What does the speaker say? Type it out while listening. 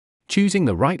choosing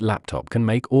the right laptop can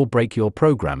make or break your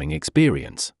programming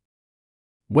experience.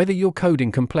 Whether you're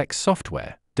coding complex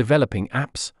software, developing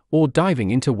apps, or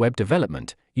diving into web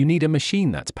development, you need a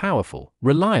machine that's powerful,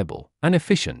 reliable, and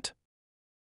efficient.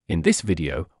 In this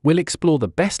video, we'll explore the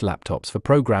best laptops for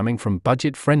programming, from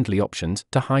budget-friendly options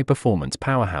to high-performance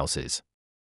powerhouses.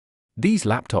 These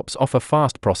laptops offer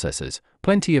fast processors,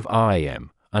 plenty of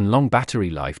RAM, and long battery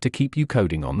life to keep you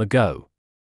coding on the go.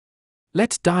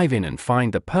 Let's dive in and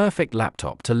find the perfect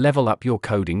laptop to level up your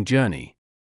coding journey.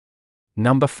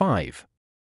 Number 5.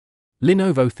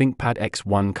 Lenovo ThinkPad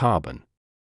X1 Carbon.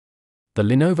 The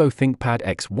Lenovo ThinkPad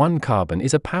X1 Carbon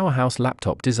is a powerhouse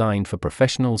laptop designed for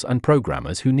professionals and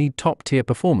programmers who need top-tier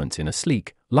performance in a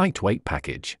sleek, lightweight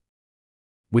package.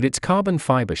 With its carbon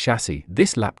fiber chassis,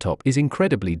 this laptop is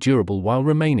incredibly durable while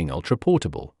remaining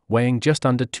ultra-portable, weighing just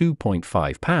under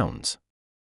 2.5 pounds.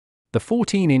 The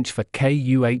 14-inch 4K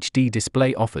UHD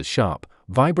display offers sharp,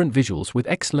 vibrant visuals with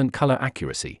excellent color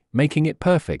accuracy, making it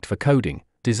perfect for coding,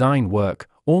 design work,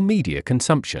 or media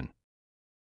consumption.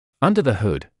 Under the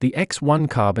hood, the X1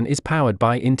 Carbon is powered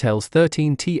by Intel's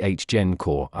 13th Gen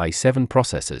Core i7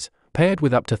 processors, paired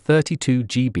with up to 32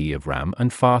 GB of RAM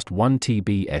and fast 1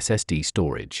 TB SSD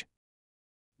storage.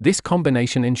 This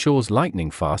combination ensures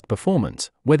lightning-fast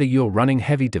performance, whether you're running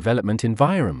heavy development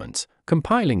environments,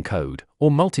 compiling code,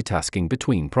 or multitasking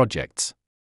between projects.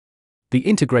 The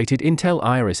integrated Intel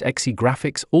Iris Xe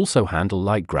graphics also handle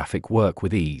light graphic work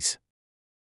with ease.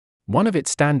 One of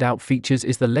its standout features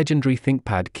is the legendary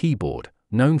ThinkPad keyboard,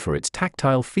 known for its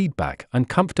tactile feedback and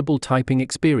comfortable typing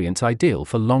experience, ideal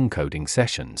for long coding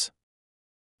sessions.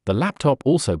 The laptop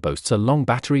also boasts a long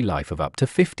battery life of up to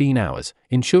 15 hours,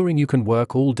 ensuring you can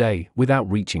work all day without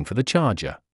reaching for the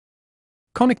charger.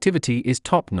 Connectivity is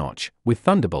top-notch, with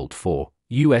Thunderbolt 4,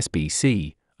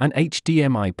 USB-C, and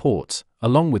HDMI ports,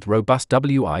 along with robust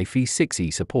Wi-Fi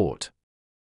 6E support.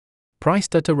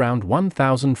 Priced at around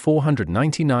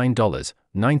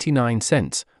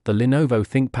 $1,499.99, the Lenovo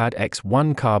ThinkPad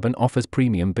X1 Carbon offers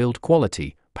premium build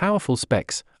quality, powerful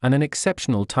specs, and an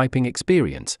exceptional typing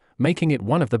experience, making it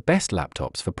one of the best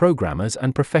laptops for programmers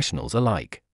and professionals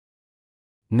alike.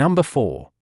 Number 4.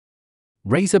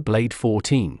 Razer Blade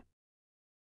 14.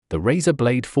 The Razer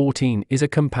Blade 14 is a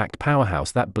compact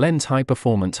powerhouse that blends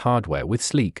high-performance hardware with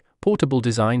sleek, portable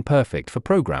design, perfect for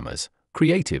programmers,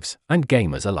 creatives, and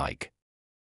gamers alike.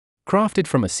 Crafted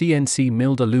from a CNC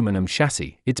milled aluminum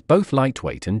chassis, it's both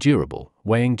lightweight and durable,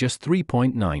 weighing just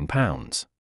 3.9 pounds.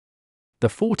 The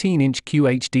 14-inch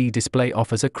QHD display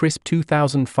offers a crisp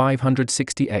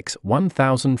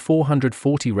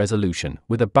 2560x1440 resolution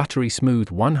with a buttery-smooth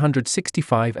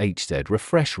 165 Hz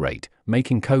refresh rate,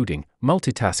 making coding,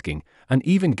 multitasking, and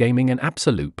even gaming an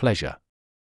absolute pleasure.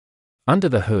 Under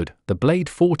the hood, the Blade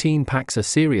 14 packs a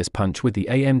serious punch with the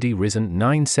AMD Ryzen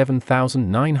 9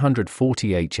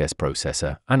 7940HS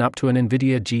processor and up to an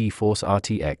NVIDIA GeForce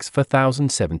RTX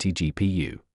 4070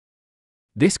 GPU.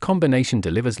 This combination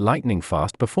delivers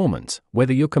lightning-fast performance,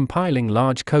 whether you're compiling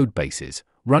large code bases,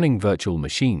 running virtual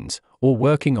machines, or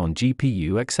working on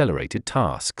GPU-accelerated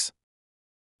tasks.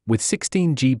 With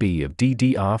 16 GB of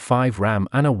DDR5 RAM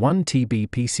and a 1 TB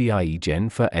PCIe Gen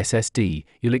 4 SSD,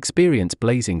 you'll experience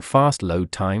blazing fast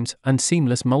load times and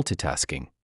seamless multitasking.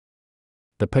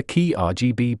 The per-key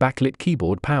RGB backlit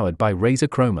keyboard powered by Razer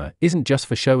Chroma isn't just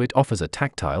for show, it offers a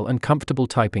tactile and comfortable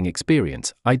typing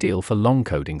experience, ideal for long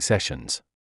coding sessions.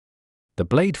 The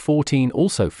Blade 14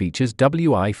 also features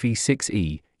Wi-Fi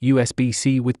 6E,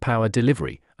 USB-C with power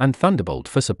delivery, and Thunderbolt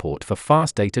for support for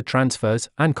fast data transfers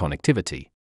and connectivity.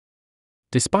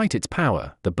 Despite its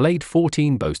power, the Blade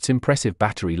 14 boasts impressive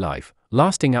battery life,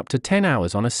 lasting up to 10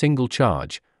 hours on a single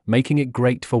charge, making it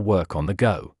great for work on the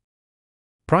go.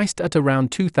 Priced at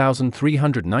around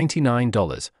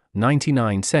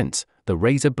 $2,399.99, the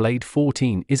Razer Blade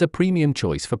 14 is a premium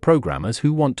choice for programmers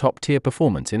who want top-tier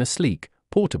performance in a sleek,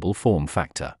 portable form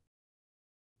factor.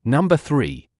 Number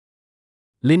 3.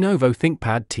 Lenovo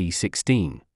ThinkPad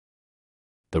T16.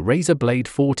 The Razer Blade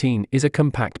 14 is a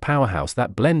compact powerhouse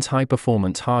that blends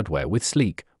high-performance hardware with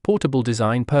sleek, portable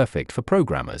design, perfect for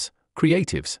programmers,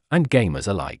 creatives, and gamers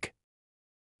alike.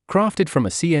 Crafted from a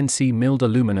CNC milled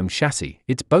aluminum chassis,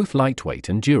 it's both lightweight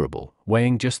and durable,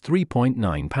 weighing just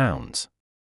 3.9 pounds.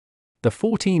 The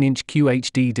 14-inch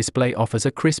QHD display offers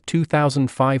a crisp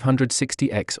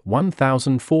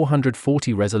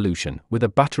 2560x1440 resolution with a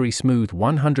buttery-smooth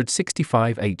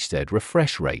 165 Hz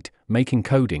refresh rate, making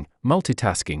coding,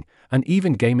 multitasking, and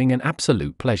even gaming an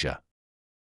absolute pleasure.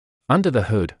 Under the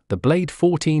hood, the Blade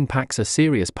 14 packs a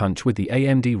serious punch with the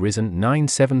AMD Ryzen 9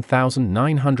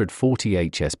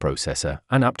 7940HS processor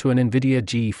and up to an NVIDIA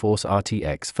GeForce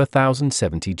RTX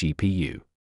 4070 GPU.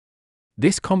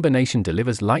 This combination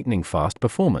delivers lightning-fast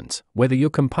performance, whether you're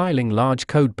compiling large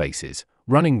code bases,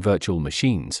 running virtual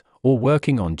machines, or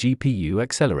working on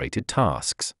GPU-accelerated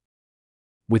tasks.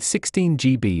 With 16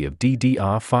 GB of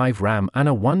DDR5 RAM and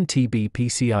a 1 TB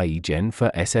PCIe Gen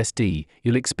 4 SSD,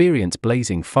 you'll experience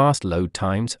blazing fast load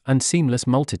times and seamless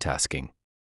multitasking.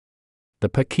 The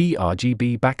per-key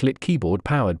RGB backlit keyboard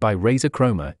powered by Razer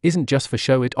Chroma isn't just for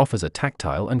show, it offers a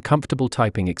tactile and comfortable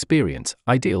typing experience,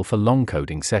 ideal for long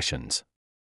coding sessions.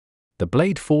 The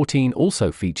Blade 14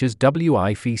 also features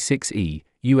Wi-Fi 6E,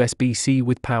 USB-C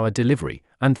with power delivery,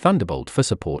 and Thunderbolt for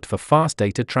support for fast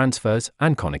data transfers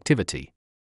and connectivity.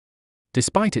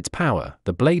 Despite its power,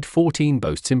 the Blade 14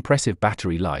 boasts impressive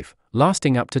battery life,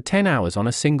 lasting up to 10 hours on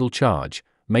a single charge,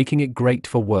 making it great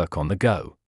for work on the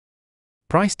go.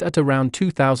 Priced at around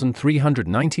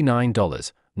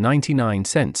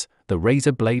 $2,399.99, the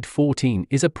Razer Blade 14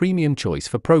 is a premium choice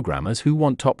for programmers who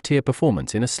want top-tier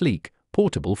performance in a sleek,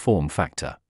 portable form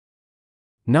factor.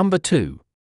 Number 2.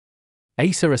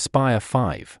 Acer Aspire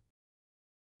 5.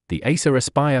 The Acer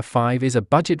Aspire 5 is a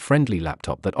budget-friendly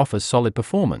laptop that offers solid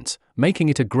performance, making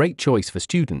it a great choice for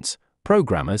students,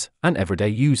 programmers, and everyday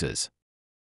users.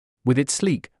 With its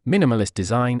sleek, minimalist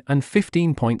design and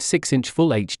 15.6-inch Full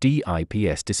HD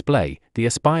IPS display, the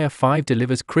Aspire 5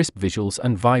 delivers crisp visuals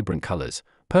and vibrant colors,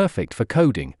 perfect for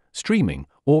coding, streaming,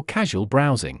 or casual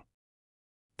browsing.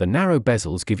 The narrow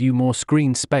bezels give you more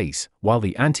screen space, while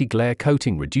the anti-glare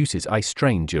coating reduces eye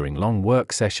strain during long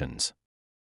work sessions.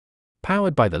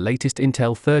 Powered by the latest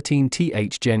Intel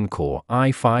 13th Gen Core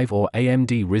i5 or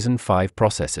AMD Ryzen 5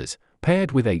 processors,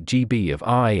 paired with 8 GB of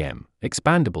RAM,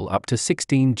 expandable up to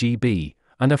 16 GB,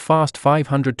 and a fast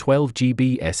 512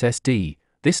 GB SSD,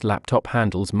 this laptop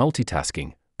handles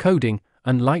multitasking, coding,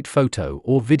 and light photo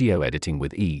or video editing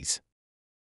with ease.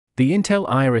 The Intel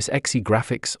Iris Xe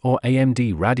graphics or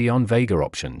AMD Radeon Vega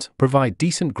options provide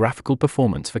decent graphical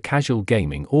performance for casual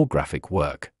gaming or graphic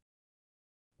work.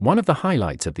 One of the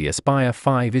highlights of the Aspire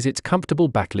 5 is its comfortable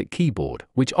backlit keyboard,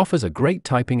 which offers a great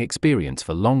typing experience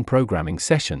for long programming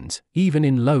sessions, even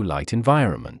in low-light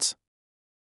environments.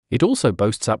 It also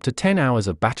boasts up to 10 hours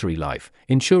of battery life,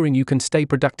 ensuring you can stay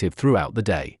productive throughout the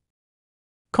day.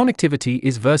 Connectivity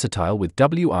is versatile with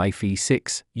Wi-Fi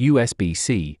 6,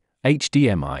 USB-C,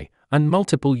 HDMI, and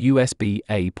multiple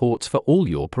USB-A ports for all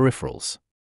your peripherals.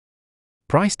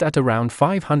 Priced at around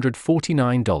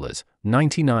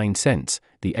 $549.99,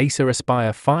 the Acer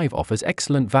Aspire 5 offers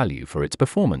excellent value for its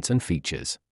performance and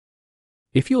features.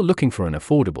 If you're looking for an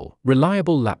affordable,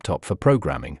 reliable laptop for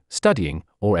programming, studying,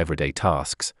 or everyday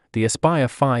tasks, the Aspire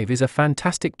 5 is a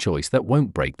fantastic choice that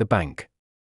won't break the bank.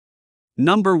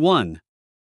 Number 1.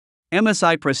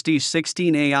 MSI Prestige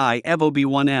 16 AI Evo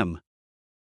B1M.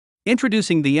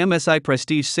 Introducing the MSI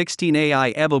Prestige 16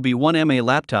 AI Evo B1M, a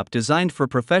laptop designed for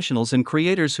professionals and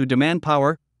creators who demand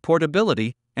power,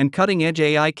 portability, and cutting-edge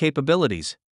AI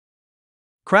capabilities.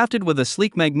 Crafted with a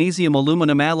sleek magnesium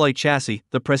aluminum alloy chassis,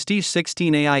 the Prestige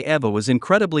 16 AI Evo is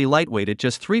incredibly lightweight at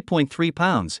just 3.3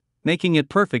 pounds, making it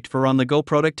perfect for on-the-go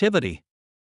productivity.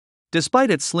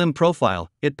 Despite its slim profile,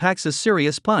 it packs a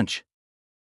serious punch.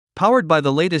 Powered by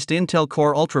the latest Intel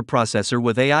Core Ultra processor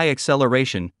with AI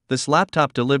acceleration, this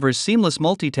laptop delivers seamless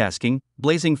multitasking,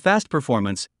 blazing fast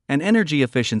performance, and energy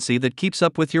efficiency that keeps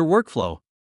up with your workflow.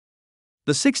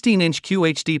 The 16-inch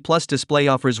QHD Plus display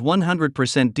offers 100%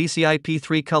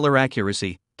 DCI-P3 color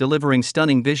accuracy, delivering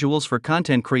stunning visuals for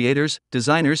content creators,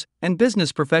 designers, and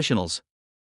business professionals.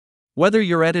 Whether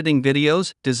you're editing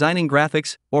videos, designing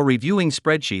graphics, or reviewing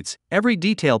spreadsheets, every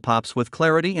detail pops with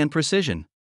clarity and precision.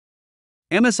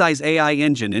 MSI's AI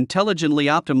engine intelligently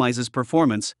optimizes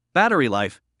performance, battery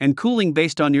life, and cooling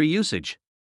based on your usage.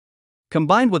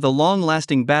 Combined with a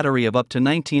long-lasting battery of up to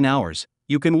 19 hours,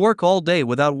 you can work all day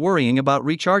without worrying about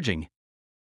recharging.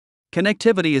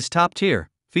 Connectivity is top tier,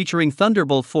 featuring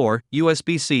Thunderbolt 4,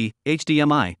 USB-C,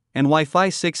 HDMI, and Wi-Fi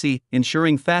 6E,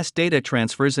 ensuring fast data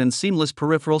transfers and seamless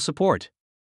peripheral support.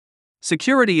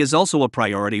 Security is also a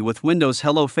priority with Windows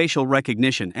Hello facial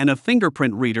recognition and a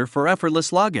fingerprint reader for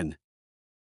effortless login.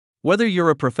 Whether you're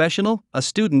a professional, a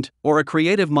student, or a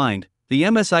creative mind, the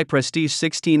MSI Prestige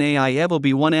 16 AI Evo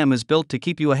B1M is built to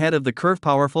keep you ahead of the curve,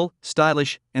 powerful,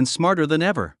 stylish, and smarter than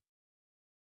ever.